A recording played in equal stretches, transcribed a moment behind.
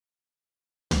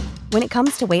When it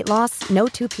comes to weight loss, no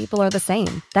two people are the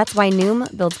same. That's why Noom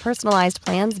builds personalized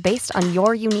plans based on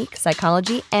your unique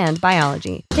psychology and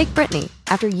biology. Take Brittany.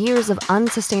 After years of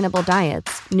unsustainable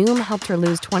diets, Noom helped her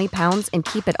lose 20 pounds and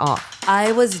keep it off.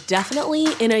 I was definitely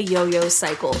in a yo-yo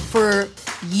cycle for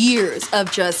years of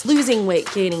just losing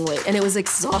weight, gaining weight, and it was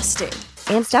exhausting.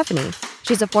 And Stephanie.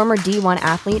 She's a former D1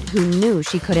 athlete who knew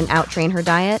she couldn't out-train her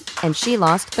diet, and she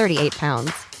lost 38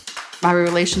 pounds. My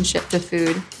relationship to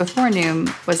food before Noom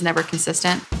was never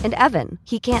consistent. And Evan,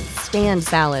 he can't stand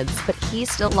salads, but he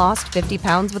still lost 50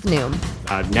 pounds with Noom.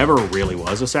 I never really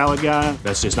was a salad guy.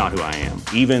 That's just not who I am.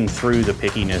 Even through the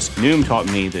pickiness, Noom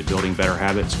taught me that building better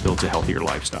habits builds a healthier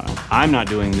lifestyle. I'm not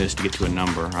doing this to get to a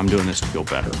number. I'm doing this to feel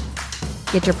better.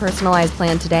 Get your personalized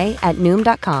plan today at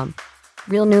Noom.com.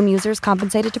 Real Noom users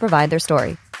compensated to provide their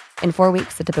story. In 4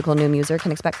 weeks, the typical Noom user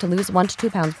can expect to lose 1 to 2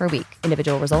 pounds per week.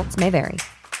 Individual results may vary.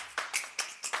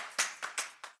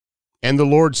 And the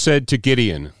Lord said to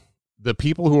Gideon, "The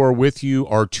people who are with you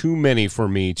are too many for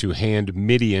me to hand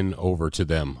Midian over to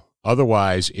them.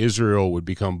 Otherwise, Israel would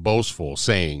become boastful,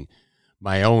 saying,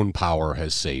 'My own power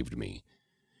has saved me.'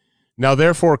 Now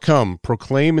therefore come,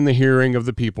 proclaim in the hearing of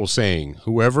the people, saying,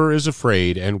 'Whoever is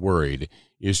afraid and worried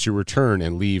is to return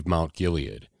and leave Mount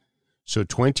Gilead.' So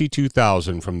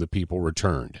 22,000 from the people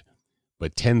returned,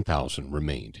 but 10,000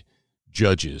 remained."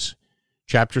 Judges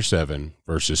chapter 7,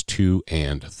 verses 2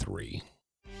 and 3.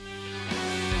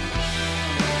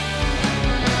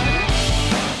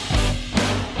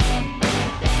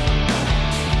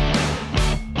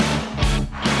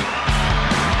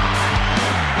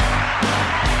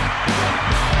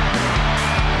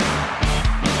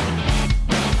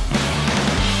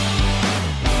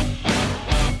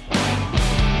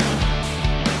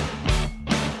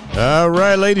 All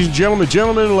right, ladies and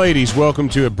gentlemen and ladies, welcome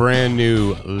to a brand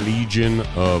new Legion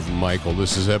of Michael.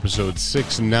 This is episode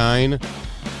 69.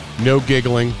 No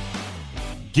giggling.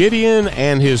 Gideon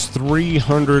and his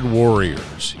 300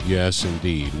 warriors. Yes,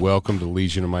 indeed. Welcome to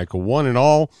Legion of Michael, one and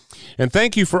all. And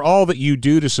thank you for all that you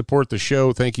do to support the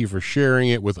show. Thank you for sharing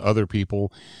it with other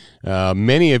people.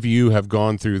 Many of you have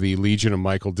gone through the Legion of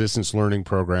Michael distance learning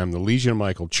program, the Legion of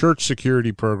Michael church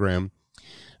security program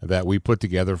that we put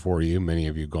together for you. Many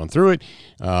of you have gone through it.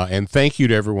 And thank you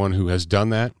to everyone who has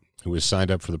done that, who has signed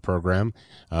up for the program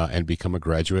and become a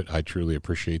graduate. I truly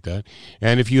appreciate that.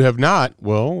 And if you have not,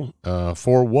 well,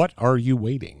 for what are you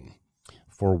waiting?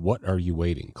 For what are you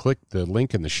waiting? Click the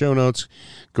link in the show notes,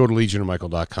 go to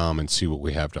legionofmichael.com and see what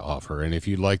we have to offer. And if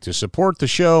you'd like to support the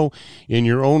show in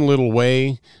your own little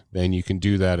way, then you can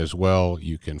do that as well.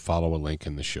 You can follow a link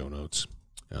in the show notes.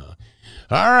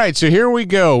 All right, so here we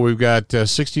go. We've got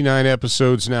 69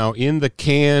 episodes now in the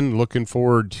can. Looking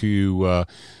forward to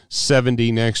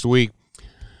 70 next week.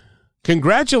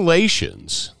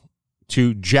 Congratulations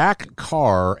to Jack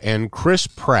Carr and Chris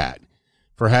Pratt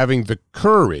for having the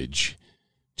courage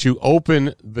to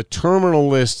open the Terminal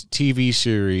List TV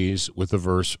series with a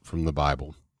verse from the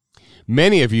Bible.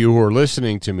 Many of you who are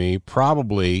listening to me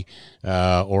probably,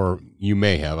 or you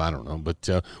may have, I don't know,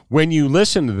 but when you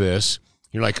listen to this,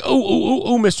 you're like,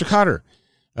 oh, Mr. Cotter.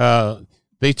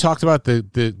 They talked about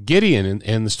the Gideon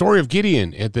and the story of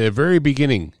Gideon at the very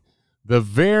beginning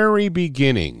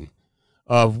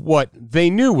of what they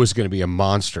knew was going to be a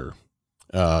monster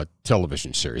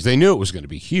television series. They knew it was going to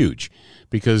be huge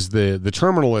because the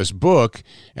Terminal List book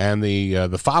and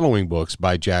the following books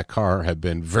by Jack Carr have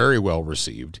been very well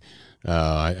received.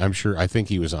 I think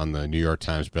he was on the New York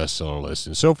Times bestseller list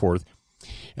and so forth.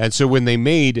 And so when they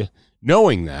made...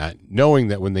 Knowing that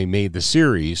when they made the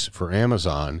series for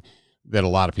Amazon, that a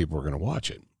lot of people were going to watch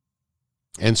it.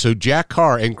 And so Jack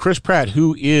Carr and Chris Pratt,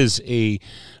 who is an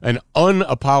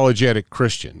unapologetic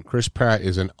Christian. Chris Pratt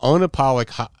is an unapologetic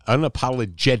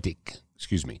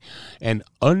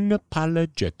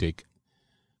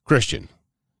Christian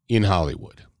in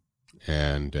Hollywood.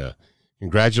 And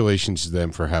congratulations to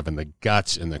them for having the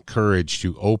guts and the courage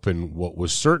to open what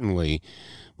was certain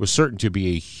to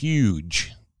be a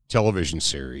huge television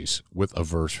series with a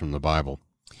verse from the Bible.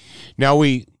 Now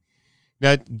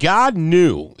God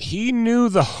knew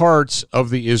the hearts of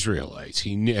the Israelites.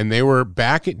 And they were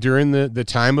back during the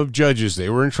time of Judges. They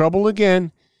were in trouble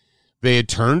again. They had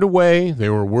turned away. They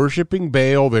were worshiping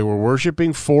Baal. They were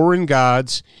worshiping foreign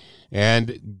gods.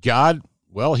 And God,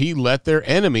 well, he let their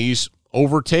enemies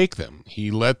overtake them. He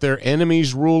let their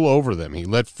enemies rule over them. He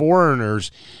let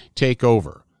foreigners take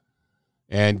over.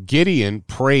 And Gideon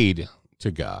prayed to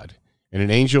God, and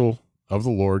an angel of the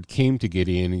Lord came to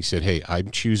Gideon and he said, "Hey, I'm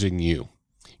choosing you.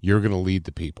 You're going to lead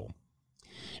the people."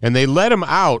 And they led him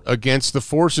out against the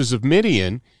forces of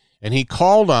Midian, and he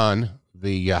called on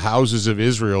the houses of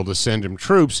Israel to send him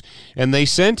troops, and they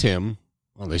sent him.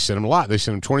 Well, they sent him a lot. They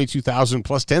sent him 22,000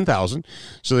 plus 10,000,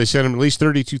 so they sent him at least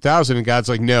 32,000. And God's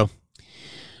like, no,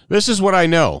 this is what I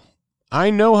know. I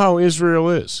know how Israel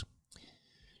is.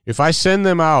 If I send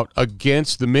them out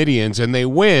against the Midians and they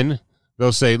win,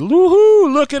 they'll say,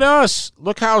 "Woohoo! Look at us!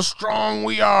 Look how strong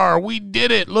we are! We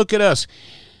did it! Look at us!"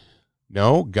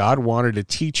 No, God wanted to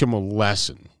teach them a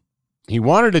lesson. He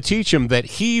wanted to teach them that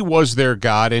He was their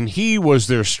God and He was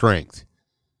their strength.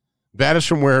 That is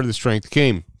from where the strength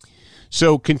came.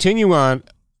 So continue on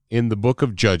in the book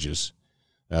of Judges,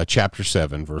 chapter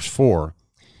 7, verse 4.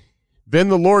 Then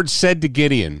the Lord said to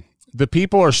Gideon, "The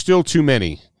people are still too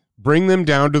many. Bring them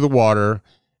down to the water,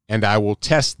 and I will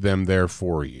test them there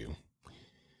for you.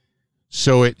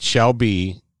 So it shall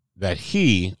be that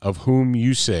he of whom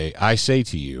I say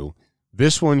to you,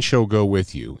 this one shall go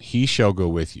with you, he shall go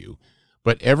with you.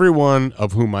 But everyone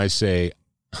of whom I say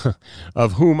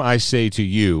to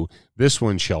you, this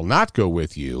one shall not go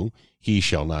with you, he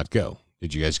shall not go."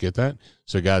 Did you guys get that?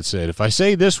 So God said, if I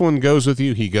say this one goes with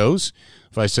you, he goes.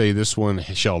 If I say this one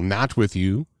shall not go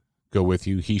with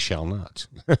you, he shall not.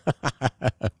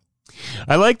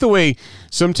 I like the way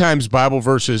sometimes Bible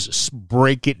verses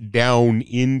break it down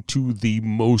into the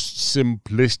most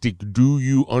simplistic. Do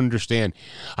you understand?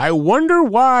 I wonder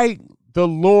why the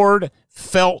Lord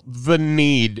felt the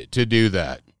need to do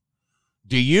that.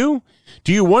 Do you?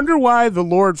 Do you wonder why the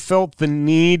Lord felt the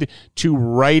need to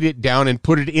write it down and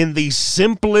put it in the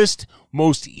simplest,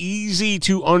 most easy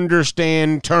to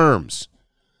understand terms?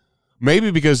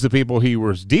 Maybe because the people he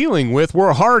was dealing with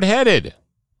were hard-headed.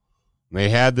 They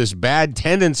had this bad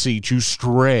tendency to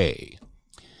stray.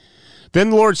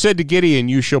 Then the Lord said to Gideon,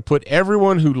 "You shall put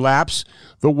everyone who laps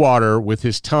the water with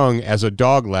his tongue as a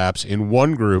dog laps in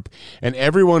one group, and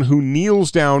everyone who kneels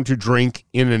down to drink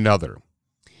in another."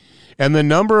 And the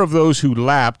number of those who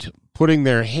lapped, putting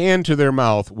their hand to their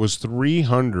mouth, was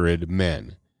 300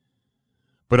 men.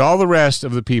 But all the rest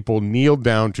of the people kneeled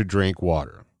down to drink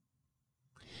water.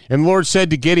 And the Lord said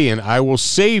to Gideon, "I will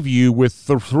save you with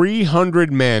the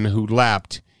 300 men who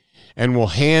lapped, and will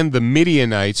hand the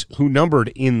Midianites, who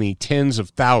numbered in the tens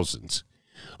of thousands,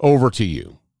 over to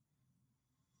you.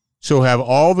 So have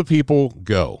all the people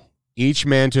go, each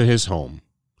man to his home."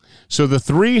 So the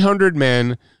 300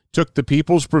 men took the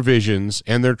people's provisions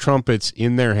and their trumpets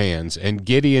in their hands, and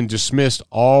Gideon dismissed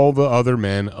all the other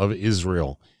men of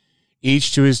Israel,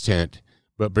 each to his tent,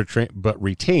 but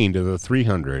retained the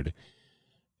 300,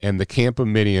 and the camp of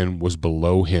Midian was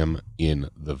below him in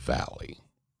the valley.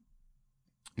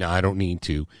 Now, I don't need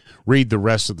to read the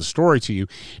rest of the story to you.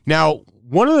 Now,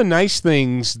 one of the nice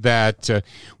things that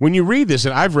when you read this,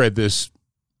 and I've read this,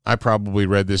 I probably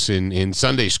read this in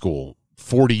Sunday school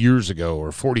 40 years ago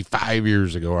or 45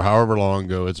 years ago or however long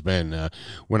ago it's been,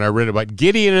 when I read about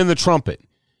Gideon and the trumpet.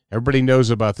 Everybody knows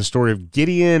about the story of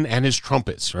Gideon and his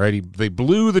trumpets, right? They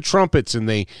blew the trumpets and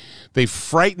they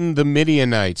frightened the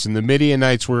Midianites, and the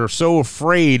Midianites were so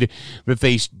afraid that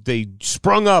they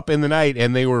sprung up in the night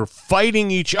and they were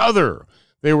fighting each other.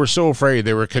 They were so afraid.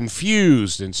 They were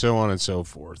confused, and so on and so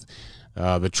forth.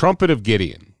 The trumpet of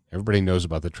Gideon. Everybody knows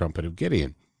about the trumpet of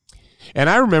Gideon. And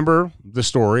I remember the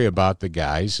story about the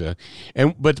guys.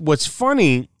 But what's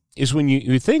funny is when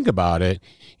you think about it,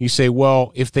 you say,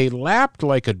 well, if they lapped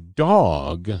like a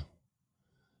dog,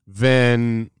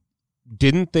 then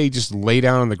didn't they just lay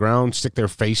down on the ground, stick their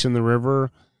face in the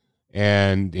river,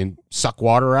 and suck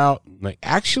water out? Like,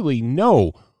 actually,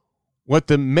 no. What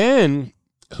the men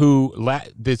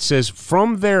that says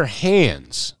from their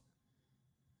hands.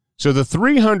 So the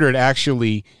 300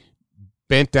 actually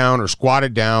bent down or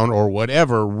squatted down or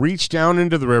whatever, reached down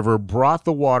into the river, brought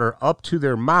the water up to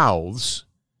their mouths,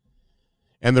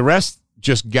 and the rest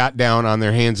just got down on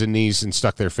their hands and knees and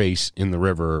stuck their face in the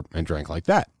river and drank like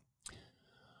that.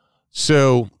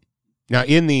 So now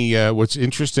in the what's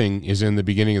interesting is in the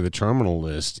beginning of the terminal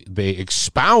list, they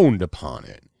expound upon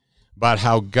it, about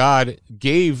how God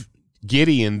gave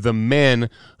Gideon the men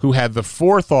who had the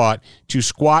forethought to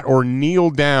squat or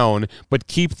kneel down but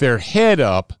keep their head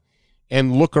up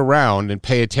and look around and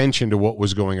pay attention to what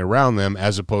was going around them,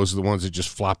 as opposed to the ones that just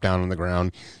flopped down on the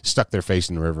ground, stuck their face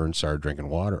in the river, and started drinking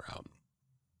water out.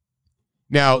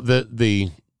 Now,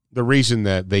 the reason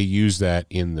that they use that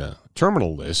in the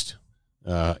terminal list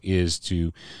is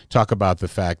to talk about the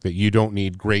fact that you don't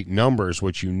need great numbers.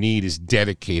 What you need is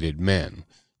dedicated men.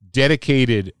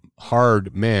 Dedicated,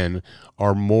 hard men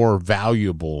are more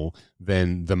valuable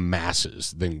than the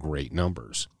masses, than great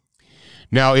numbers.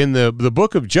 Now, in the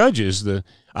book of Judges,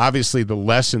 obviously the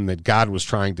lesson that God was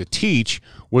trying to teach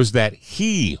was that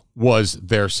he was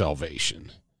their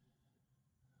salvation.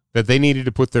 that they needed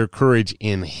to put their courage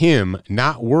in him,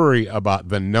 not worry about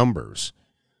the numbers.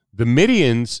 The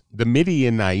Midianites,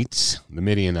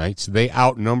 they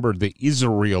outnumbered the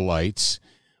Israelites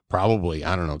probably,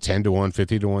 10 to 1,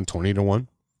 50 to 1, 20 to 1.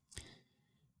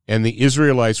 And the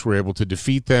Israelites were able to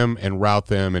defeat them and rout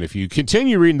them. And if you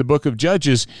continue reading the book of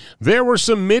Judges, there were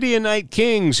some Midianite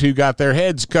kings who got their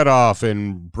heads cut off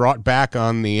and brought back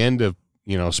on the end of,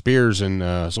 spears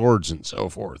and swords and so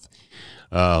forth.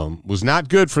 Was not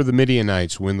good for the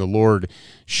Midianites when the Lord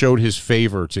showed his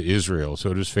favor to Israel,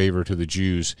 showed his favor to the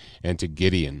Jews and to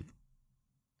Gideon.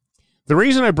 The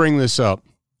reason I bring this up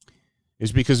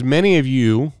is because many of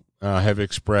you have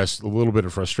expressed a little bit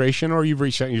of frustration, or you've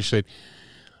reached out and you said,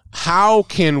 how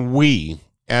can we,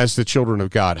 as the children of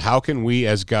God, how can we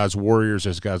as God's warriors,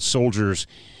 as God's soldiers,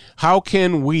 how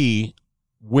can we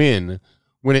win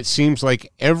when it seems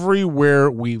like everywhere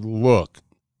we look,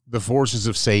 the forces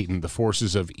of Satan, the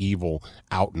forces of evil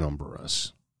outnumber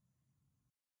us?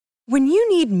 When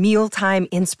you need mealtime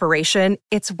inspiration,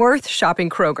 it's worth shopping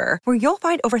Kroger, where you'll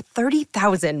find over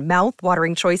 30,000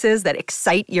 mouth-watering choices that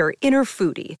excite your inner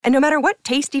foodie. And no matter what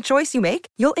tasty choice you make,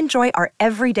 you'll enjoy our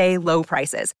everyday low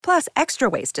prices, plus extra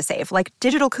ways to save, like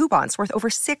digital coupons worth over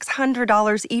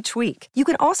 $600 each week. You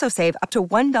can also save up to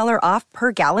 $1 off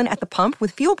per gallon at the pump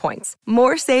with fuel points.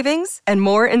 More savings and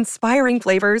more inspiring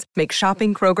flavors make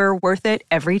shopping Kroger worth it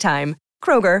every time.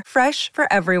 Kroger, fresh for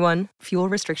everyone. Fuel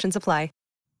restrictions apply.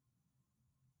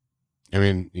 I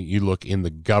mean, you look in the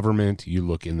government, you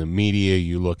look in the media,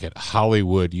 you look at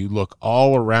Hollywood, you look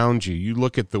all around you. You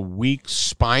look at the weak,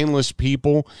 spineless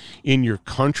people in your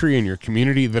country and your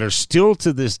community that are still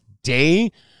to this day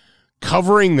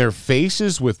covering their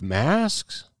faces with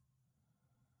masks.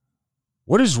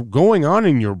 What is going on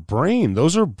in your brain?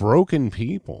 Those are broken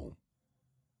people.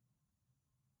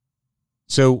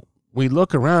 So we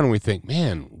look around and we think,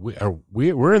 man,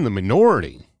 we're in the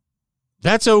minority.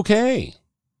 That's okay.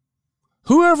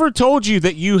 Whoever told you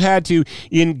that you had to,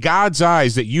 in God's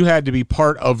eyes, that you had to be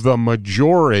part of the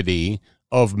majority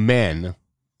of men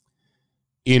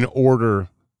in order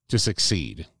to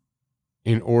succeed,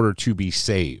 in order to be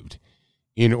saved,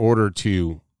 in order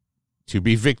to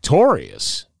be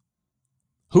victorious?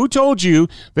 Who told you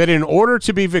that in order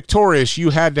to be victorious, you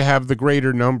had to have the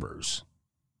greater numbers?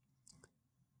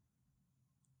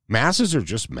 Masses are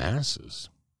just masses.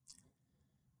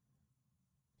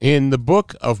 In the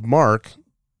book of Mark,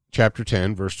 chapter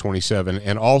 10, verse 27,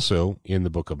 and also in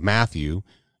the book of Matthew,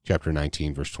 chapter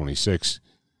 19, verse 26,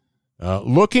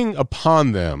 looking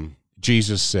upon them,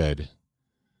 Jesus said,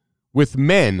 with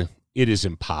men it is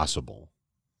impossible,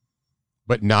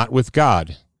 but not with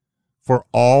God, for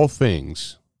all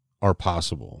things are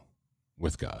possible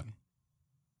with God.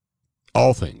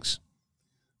 All things.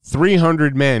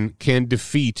 300 men can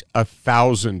defeat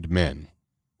 1,000 men,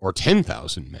 or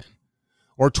 10,000 men.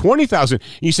 Or 20,000.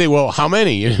 You say, well, how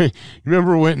many? You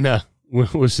remember when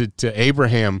was it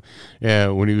Abraham,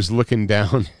 when he was looking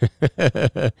down?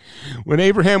 When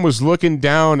Abraham was looking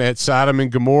down at Sodom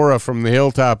and Gomorrah from the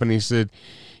hilltop, and he said,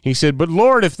 but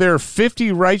Lord, if there are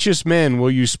 50 righteous men,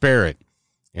 will you spare it?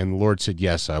 And the Lord said,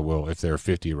 yes, I will, if there are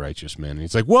 50 righteous men. And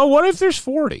he's like, well, what if there's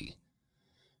 40?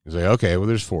 He's like, okay, well,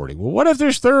 there's 40. Well, what if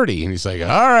there's 30? And he's like,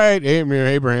 all right,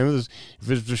 Abraham, if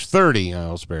there's 30,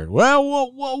 I'll spare it.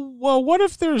 Well, what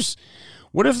if there's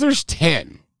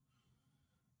 10?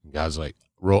 And God's like,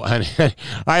 roll.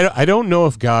 I don't know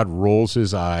if God rolls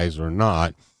his eyes or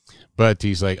not, but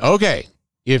he's like, okay,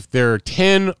 if there are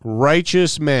 10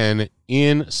 righteous men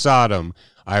in Sodom,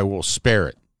 I will spare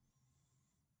it.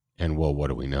 And, well, what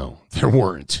do we know? There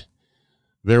weren't.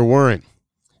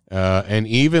 And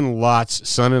even Lot's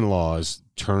son-in-laws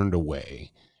turned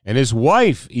away, and his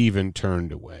wife even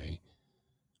turned away.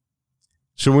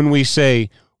 So when we say,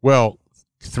 well,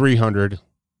 300,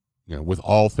 with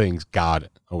all things God,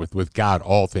 with God,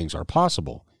 all things are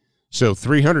possible. So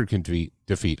 300 can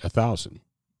defeat 1,000.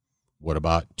 What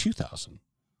about 2,000?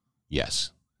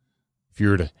 Yes. If you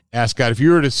were to ask God, if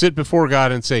you were to sit before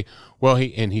God and say, well,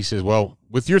 he says, well,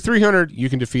 with your 300, you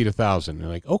can defeat 1,000. And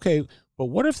you're like, okay, but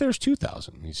what if there's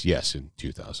 2,000? He's, yes, in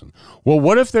 2,000. Well,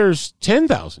 what if there's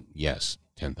 10,000? Yes,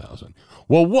 10,000.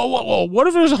 Well, what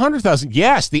if there's 100,000?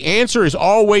 Yes, the answer is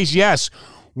always yes.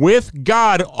 With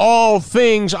God, all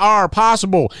things are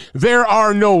possible. There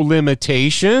are no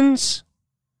limitations.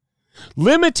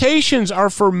 Limitations are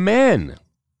for men.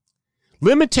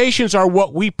 Limitations are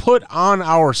what we put on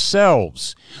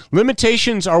ourselves.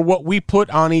 Limitations are what we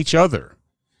put on each other.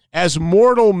 As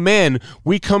mortal men,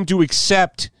 we come to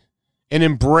accept and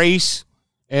embrace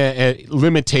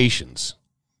limitations.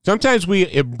 Sometimes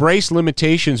we embrace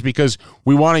limitations because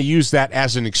we want to use that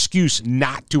as an excuse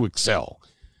not to excel.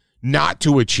 not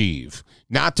to achieve,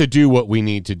 not to do what we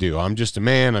need to do. I'm just a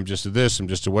man, I'm just a this, I'm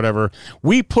just a whatever.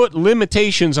 We put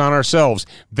limitations on ourselves.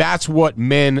 That's what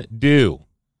men do.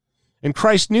 And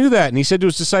Christ knew that, and he said to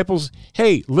his disciples,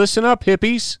 hey, listen up,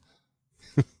 hippies.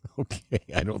 Okay,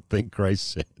 I don't think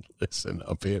Christ said, listen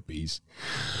up, hippies.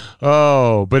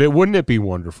 Oh, but wouldn't it be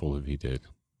wonderful if he did?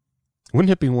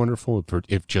 Wouldn't it be wonderful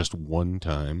if just one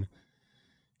time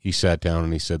he sat down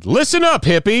and he said, listen up,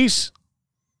 hippies.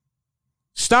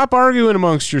 Stop arguing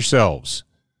amongst yourselves.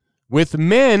 With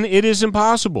men, it is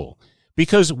impossible,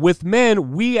 because with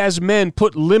men, we as men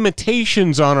put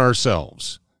limitations on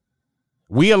ourselves.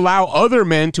 We allow other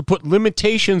men to put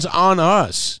limitations on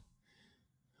us.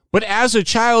 But as a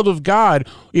child of God,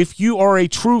 if you are a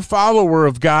true follower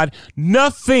of God,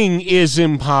 nothing is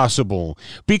impossible,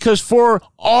 because for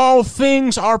all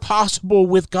things are possible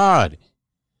with God.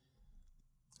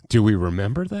 Do we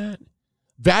remember that?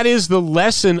 That is the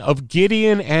lesson of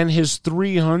Gideon and his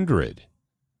 300.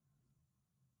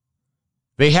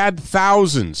 They had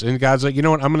thousands, and God's like, you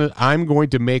know what, I'm going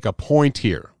to make a point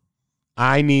here.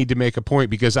 I need to make a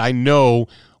point because I know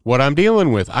what I'm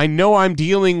dealing with. I know I'm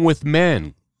dealing with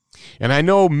men. And I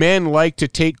know men like to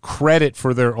take credit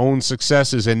for their own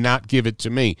successes and not give it to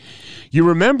me. You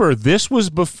remember, this was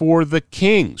before the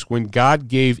kings, when God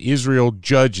gave Israel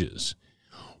judges.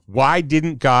 Why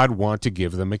didn't God want to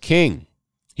give them a king?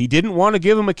 He didn't want to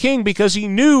give them a king because he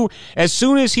knew as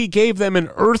soon as he gave them an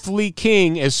earthly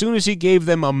king, as soon as he gave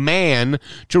them a man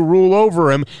to rule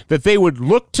over him, that they would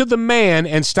look to the man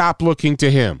and stop looking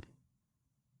to him.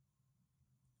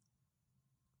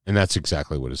 And that's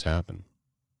exactly what has happened.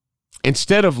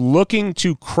 Instead of looking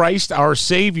to Christ our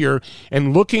Savior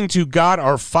and looking to God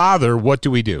our Father, what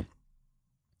do?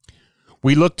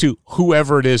 We look to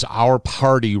whoever it is our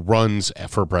party runs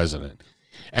for president,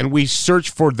 and we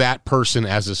search for that person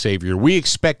as a Savior. We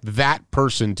expect that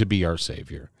person to be our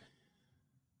Savior,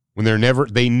 when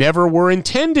they never were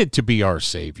intended to be our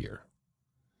Savior.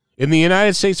 In the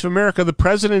United States of America, the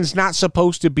president is not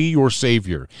supposed to be your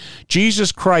Savior.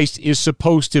 Jesus Christ is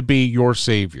supposed to be your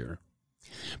Savior.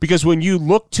 Because when you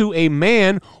look to a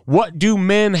man, what do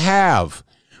men have?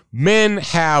 Men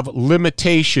have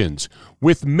limitations.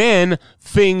 With men,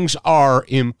 things are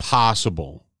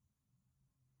impossible.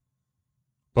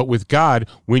 But with God,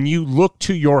 when you look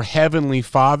to your heavenly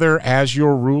Father as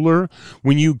your ruler,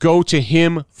 when you go to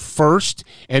him first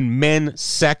and men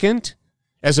second,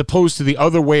 as opposed to the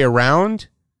other way around,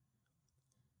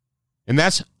 and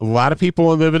that's a lot of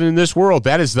people living in this world.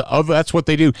 That's what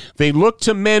they do. They look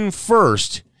to men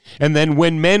first, and then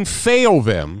when men fail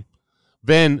them,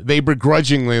 then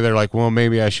they're like, well,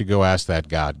 maybe I should go ask that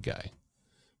God guy.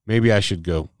 Maybe I should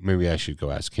go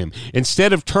ask him.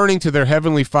 Instead of turning to their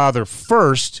heavenly Father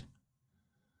first,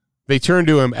 they turn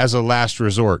to him as a last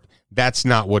resort. That's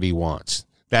not what he wants.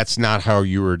 That's not how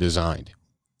you were designed.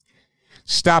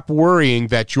 Stop worrying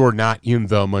that you're not in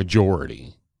the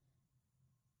majority.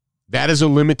 That is a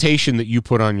limitation that you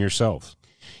put on yourself.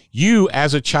 You,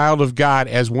 as a child of God,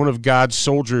 as one of God's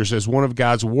soldiers, as one of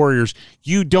God's warriors,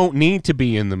 you don't need to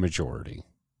be in the majority.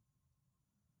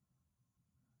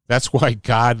 That's why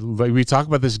we talk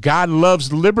about this, God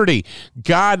loves liberty.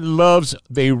 God loves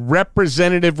the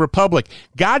representative republic.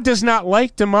 God does not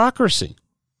like democracy.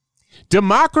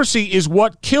 Democracy is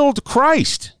what killed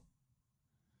Christ.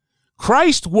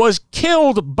 Christ was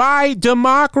killed by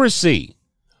democracy.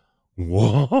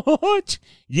 What?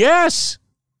 Yes.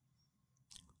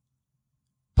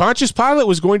 Pontius Pilate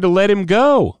was going to let him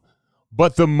go,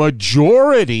 but the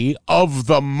majority of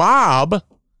the mob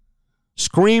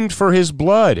screamed for his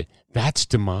blood. That's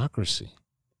democracy.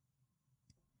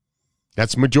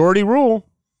 That's majority rule.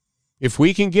 If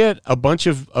we can get a bunch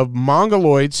of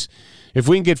Mongoloids, if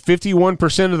we can get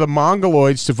 51% of the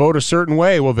Mongoloids to vote a certain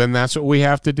way, well, then that's what we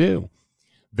have to do.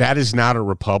 That is not a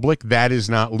republic. That is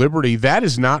not liberty. That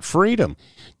is not freedom.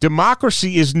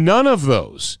 Democracy is none of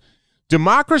those.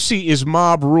 Democracy is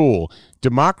mob rule.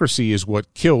 Democracy is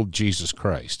what killed Jesus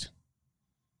Christ.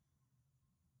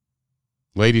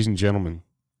 Ladies and gentlemen,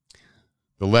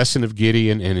 the lesson of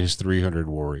Gideon and his 300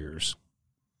 warriors.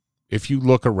 If you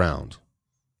look around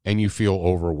and you feel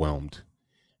overwhelmed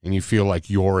and you feel like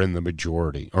you're in the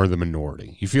majority or the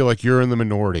minority, you feel like you're in the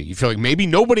minority, you feel like maybe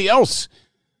nobody else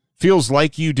feels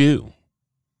like you do.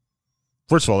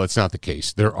 First of all, that's not the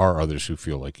case. There are others who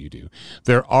feel like you do.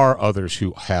 There are others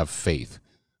who have faith.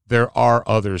 There are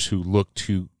others who look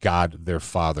to God, their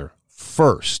Father,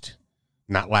 first,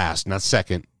 not last, not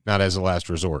second, not as a last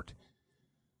resort.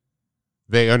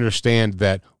 They understand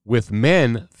that with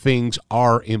men, things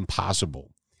are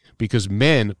impossible because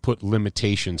men put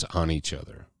limitations on each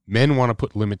other. Men want to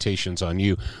put limitations on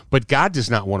you, but God does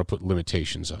not want to put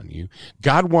limitations on you.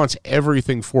 God wants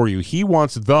everything for you. He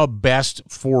wants the best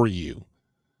for you.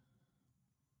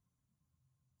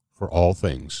 For all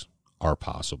things are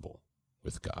possible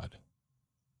with God.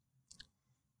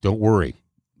 Don't worry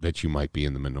that you might be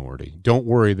in the minority. Don't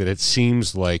worry that it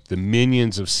seems like the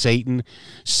minions of Satan.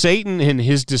 Satan and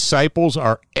his disciples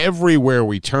are everywhere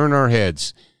we turn our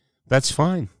heads. That's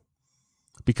fine.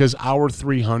 Because our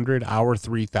 300, our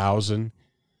 3,000,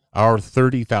 our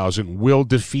 30,000 will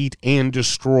defeat and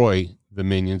destroy the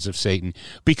minions of Satan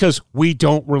because we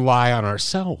don't rely on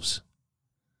ourselves.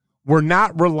 We're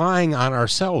not relying on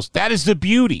ourselves. That is the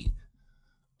beauty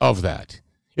of that,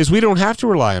 is we don't have to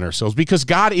rely on ourselves because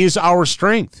God is our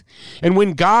strength. And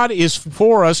when God is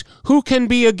for us, who can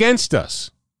be against us?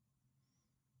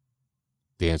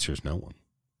 The answer is no one.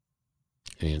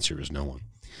 The answer is no one.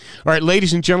 All right,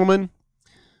 ladies and gentlemen,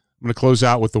 I'm going to close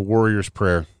out with the warrior's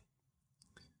prayer.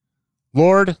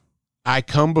 Lord, I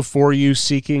come before you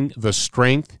seeking the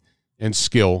strength and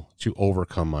skill to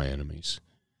overcome my enemies.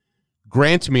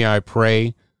 Grant me, I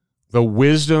pray, the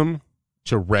wisdom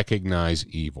to recognize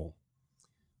evil,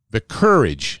 the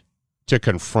courage to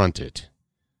confront it,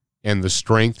 and the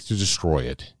strength to destroy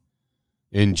it.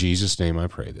 In Jesus' name I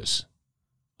pray this.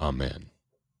 Amen.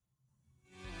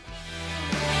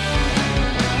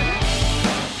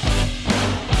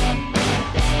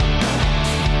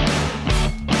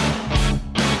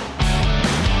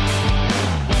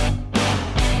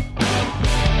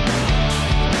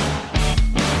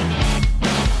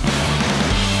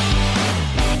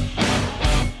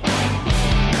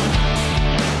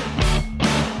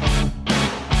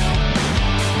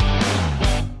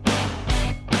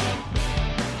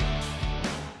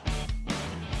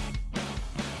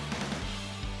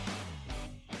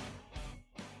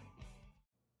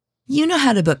 You know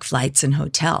how to book flights and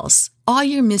hotels. All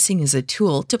you're missing is a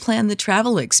tool to plan the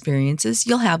travel experiences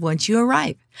you'll have once you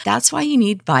arrive. That's why you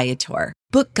need Viator.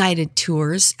 Book guided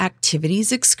tours,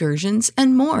 activities, excursions,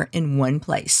 and more in one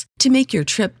place to make your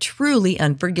trip truly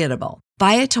unforgettable.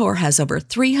 Viator has over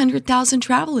 300,000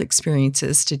 travel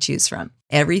experiences to choose from.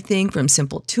 Everything from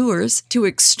simple tours to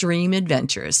extreme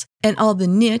adventures and all the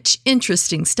niche,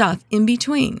 interesting stuff in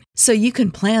between. So you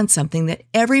can plan something that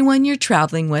everyone you're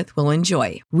traveling with will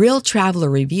enjoy. Real traveler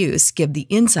reviews give the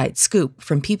inside scoop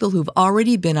from people who've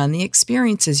already been on the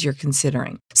experiences you're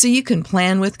considering. So you can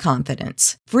plan with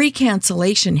confidence. Free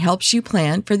cancellation helps you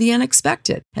plan for the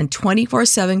unexpected. And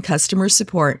 24/7 customer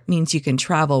support means you can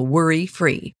travel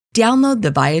worry-free. Download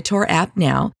the Viator app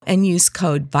now and use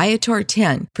code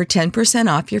Viator10 for 10%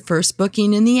 off your first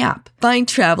booking in the app. Find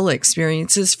travel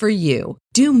experiences for you.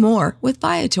 Do more with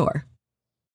Viator.